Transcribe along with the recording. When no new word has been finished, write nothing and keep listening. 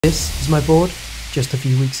This is my board just a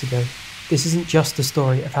few weeks ago. This isn't just the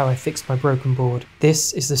story of how I fixed my broken board.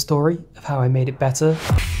 This is the story of how I made it better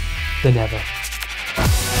than ever.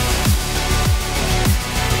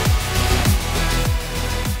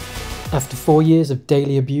 After 4 years of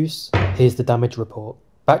daily abuse, here's the damage report.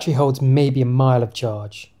 Battery holds maybe a mile of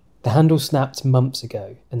charge. The handle snapped months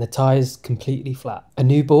ago and the tyre's completely flat. A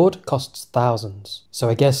new board costs thousands, so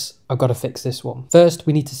I guess I've got to fix this one. First,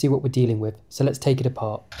 we need to see what we're dealing with, so let's take it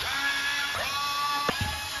apart.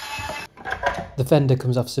 The fender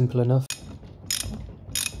comes off simple enough.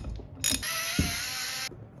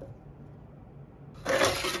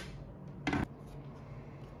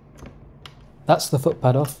 That's the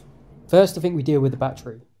footpad off. First, I think we deal with the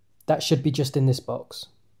battery. That should be just in this box,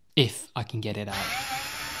 if I can get it out.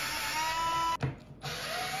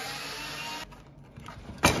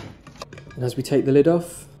 And as we take the lid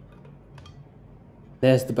off,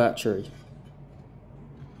 there's the battery.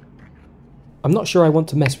 I'm not sure I want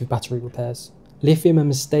to mess with battery repairs. Lithium and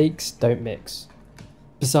mistakes don't mix.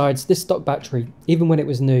 Besides, this stock battery, even when it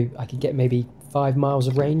was new, I could get maybe 5 miles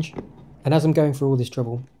of range. And as I'm going through all this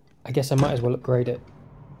trouble, I guess I might as well upgrade it.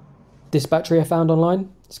 This battery I found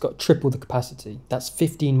online, it's got triple the capacity. That's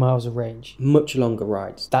 15 miles of range. Much longer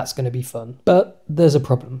rides. That's going to be fun. But there's a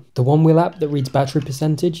problem. The OneWheel app that reads battery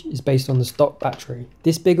percentage is based on the stock battery.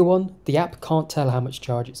 This bigger one, the app can't tell how much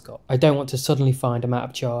charge it's got. I don't want to suddenly find I'm out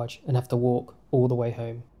of charge and have to walk all the way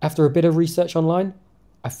home. After a bit of research online,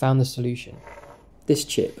 I found the solution. This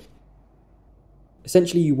chip.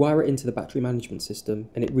 Essentially, you wire it into the battery management system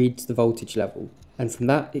and it reads the voltage level. And from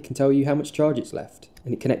that, it can tell you how much charge it's left.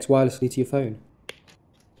 And it connects wirelessly to your phone.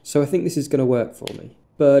 So I think this is going to work for me.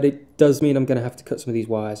 But it does mean I'm going to have to cut some of these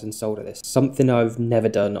wires and solder this. Something I've never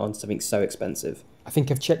done on something so expensive. I think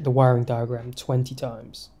I've checked the wiring diagram 20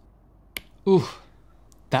 times. Ooh,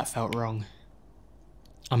 that felt wrong.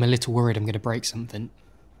 I'm a little worried I'm going to break something.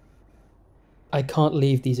 I can't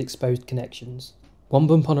leave these exposed connections. One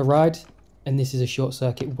bump on a ride, and this is a short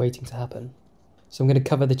circuit waiting to happen. So I'm going to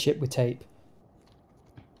cover the chip with tape.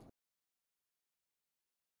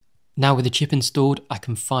 Now with the chip installed, I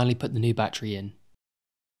can finally put the new battery in.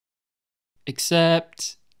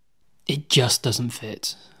 Except, it just doesn't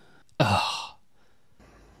fit. Ugh.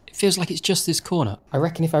 It feels like it's just this corner. I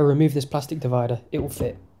reckon if I remove this plastic divider, it will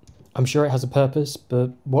fit. I'm sure it has a purpose,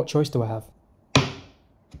 but what choice do I have?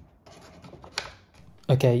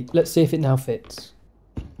 Okay, let's see if it now fits.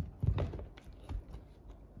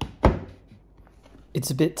 It's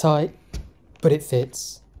a bit tight, but it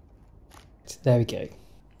fits. There we go.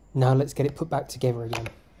 Now let's get it put back together again.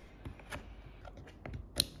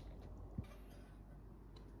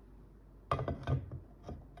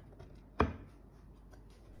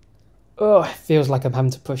 Oh, it feels like I'm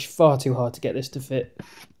having to push far too hard to get this to fit.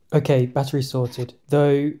 Okay, battery sorted.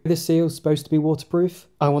 Though this seal's supposed to be waterproof,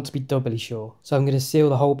 I want to be doubly sure. So I'm going to seal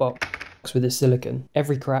the whole box with this silicone.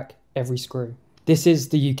 Every crack, every screw. This is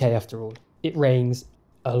the UK after all. It rains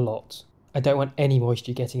a lot. I don't want any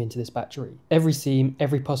moisture getting into this battery. Every seam,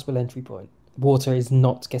 every possible entry point. Water is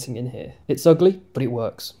not getting in here. It's ugly, but it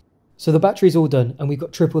works. So the battery's all done and we've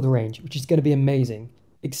got triple the range, which is going to be amazing.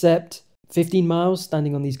 Except 15 miles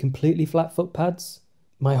standing on these completely flat footpads,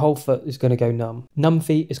 my whole foot is going to go numb. Numb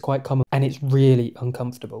feet is quite common and it's really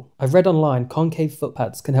uncomfortable. I've read online concave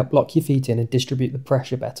footpads can help lock your feet in and distribute the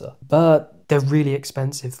pressure better, but they're really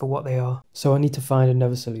expensive for what they are, so I need to find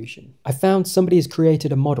another solution. I found somebody has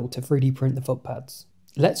created a model to 3D print the footpads.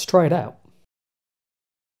 Let's try it out.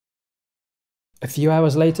 A few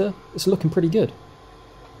hours later, it's looking pretty good.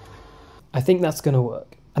 I think that's going to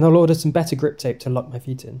work, and I'll order some better grip tape to lock my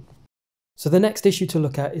feet in. So the next issue to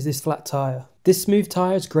look at is this flat tyre. This smooth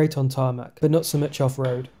tyre is great on tarmac, but not so much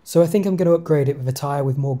off-road. So I think I'm going to upgrade it with a tyre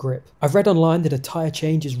with more grip. I've read online that a tyre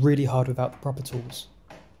change is really hard without the proper tools,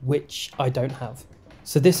 which I don't have.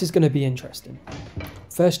 So this is going to be interesting.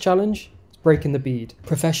 First challenge is breaking the bead.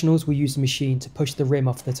 Professionals will use the machine to push the rim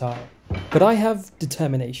off the tyre, but I have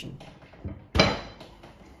determination.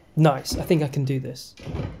 Nice, I think I can do this.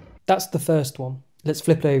 That's the first one. Let's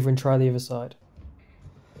flip it over and try the other side.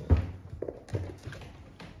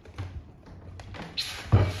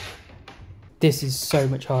 This is so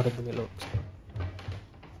much harder than it looks.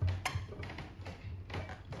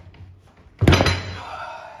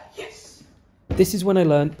 Yes! This is when I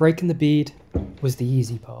learned breaking the bead was the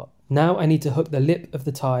easy part. Now I need to hook the lip of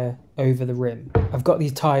the tyre over the rim. I've got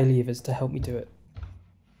these tyre levers to help me do it.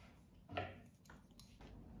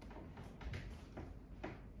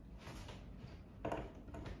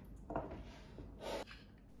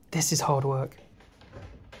 This is hard work.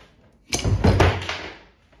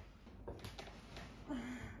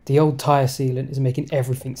 The old tyre sealant is making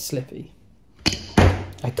everything slippy.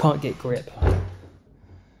 I can't get grip.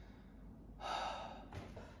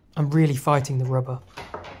 I'm really fighting the rubber.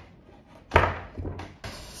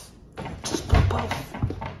 Just pop off.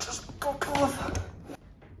 Just pop off.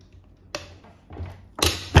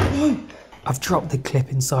 No. I've dropped the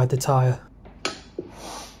clip inside the tyre.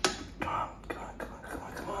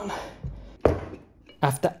 Come on.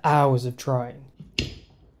 After hours of trying,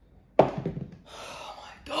 Oh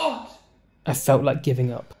my God. I felt like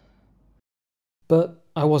giving up. But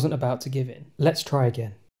I wasn't about to give in. Let's try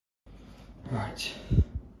again. Right.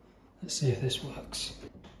 Let's see if this works.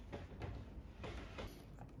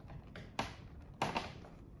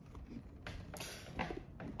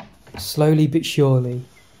 Slowly but surely,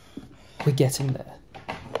 we're getting there.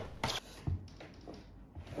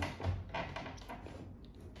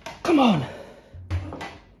 Come on.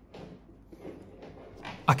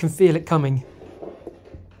 I can feel it coming.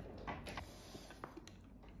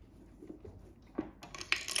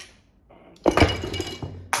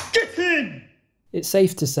 Get in! It's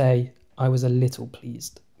safe to say I was a little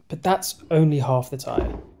pleased, but that's only half the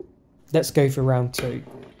tyre. Let's go for round 2.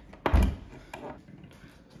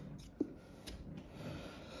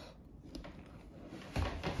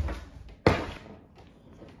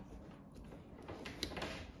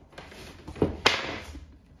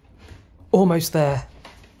 Almost there.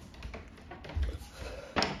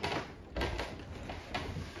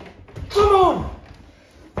 Come on!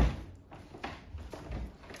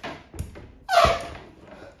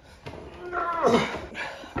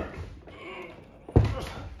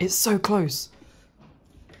 It's so close.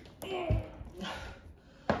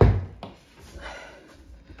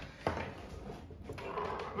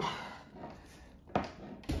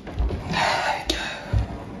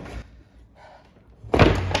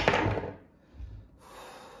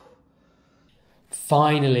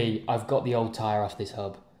 Finally, I've got the old tyre off this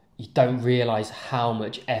hub. You don't realise how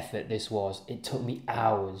much effort this was. It took me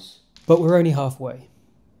hours. But we're only halfway.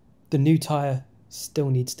 The new tyre still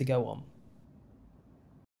needs to go on.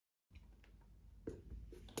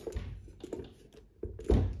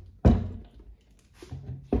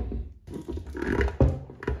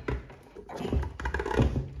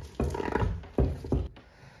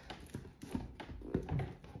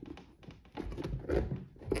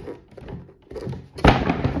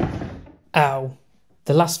 Ow.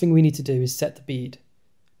 The last thing we need to do is set the bead.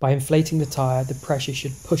 By inflating the tyre, the pressure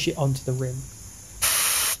should push it onto the rim.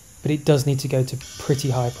 But it does need to go to pretty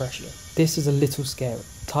high pressure. This is a little scary.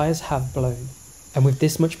 Tyres have blown, and with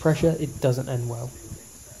this much pressure, it doesn't end well.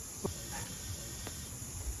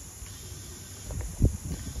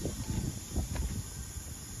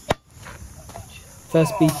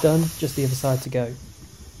 First bead done, just the other side to go.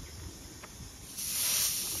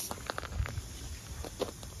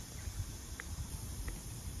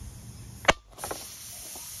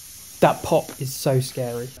 That pop is so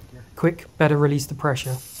scary. Quick, better release the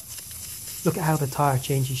pressure. Look at how the tyre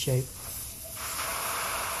changes shape.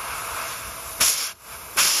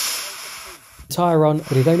 Tyre on,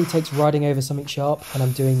 but it only takes riding over something sharp, and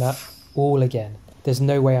I'm doing that all again. There's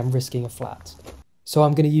no way I'm risking a flat. So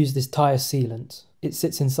I'm going to use this tyre sealant. It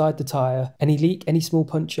sits inside the tyre. Any leak, any small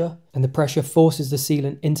puncture, and the pressure forces the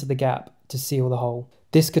sealant into the gap to seal the hole.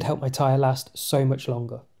 This could help my tyre last so much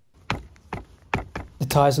longer. The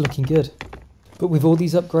tyres are looking good, but with all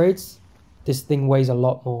these upgrades, this thing weighs a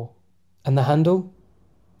lot more. And the handle?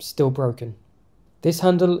 Still broken. This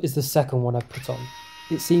handle is the second one I've put on.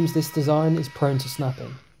 It seems this design is prone to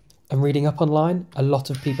snapping. And reading up online, a lot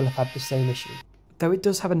of people have had the same issue. Though it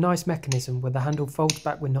does have a nice mechanism where the handle folds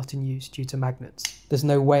back when not in use due to magnets. There's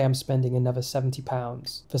no way I'm spending another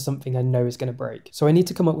 £70 for something I know is going to break. So I need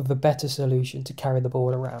to come up with a better solution to carry the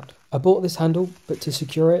board around. I bought this handle, but to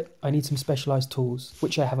secure it, I need some specialised tools,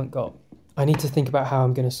 which I haven't got. I need to think about how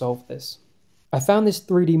I'm going to solve this. I found this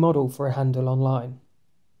 3D model for a handle online.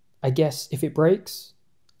 I guess if it breaks,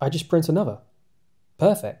 I just print another.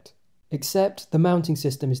 Perfect. Except the mounting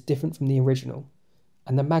system is different from the original,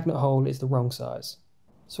 and the magnet hole is the wrong size.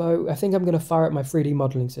 So I think I'm going to fire up my 3D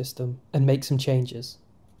modelling system and make some changes.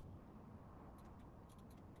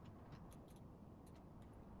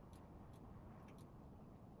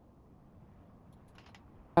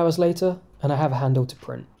 Hours later, and I have a handle to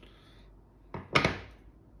print.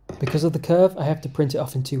 Because of the curve, I have to print it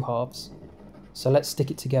off in 2 halves. So let's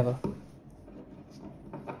stick it together.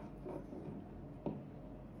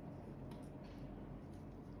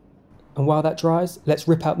 And while that dries, let's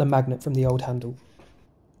rip out the magnet from the old handle.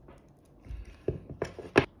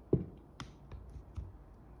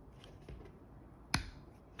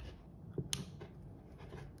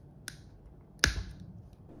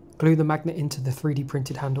 Glue the magnet into the 3D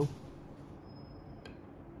printed handle.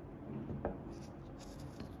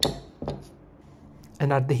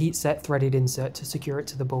 And add the heat set threaded insert to secure it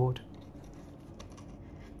to the board.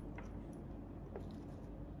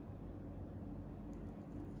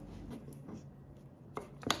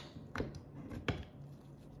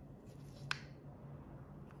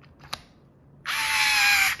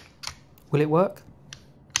 Will it work?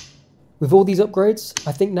 With all these upgrades,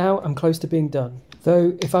 I think now I'm close to being done.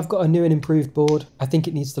 Though, if I've got a new and improved board, I think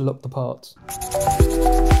it needs to look the part.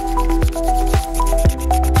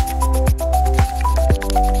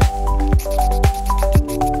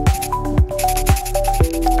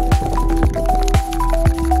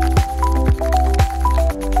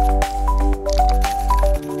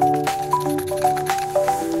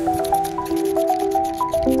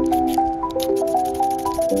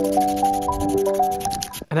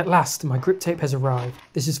 And at last, my grip tape has arrived.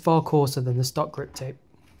 This is far coarser than the stock grip tape.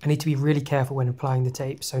 I need to be really careful when applying the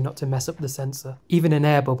tape so not to mess up the sensor. Even an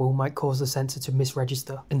air bubble might cause the sensor to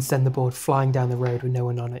misregister and send the board flying down the road with no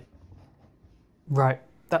one on it. Right,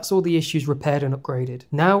 that's all the issues repaired and upgraded.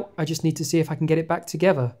 Now I just need to see if I can get it back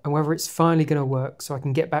together and whether it's finally going to work so I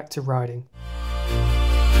can get back to riding.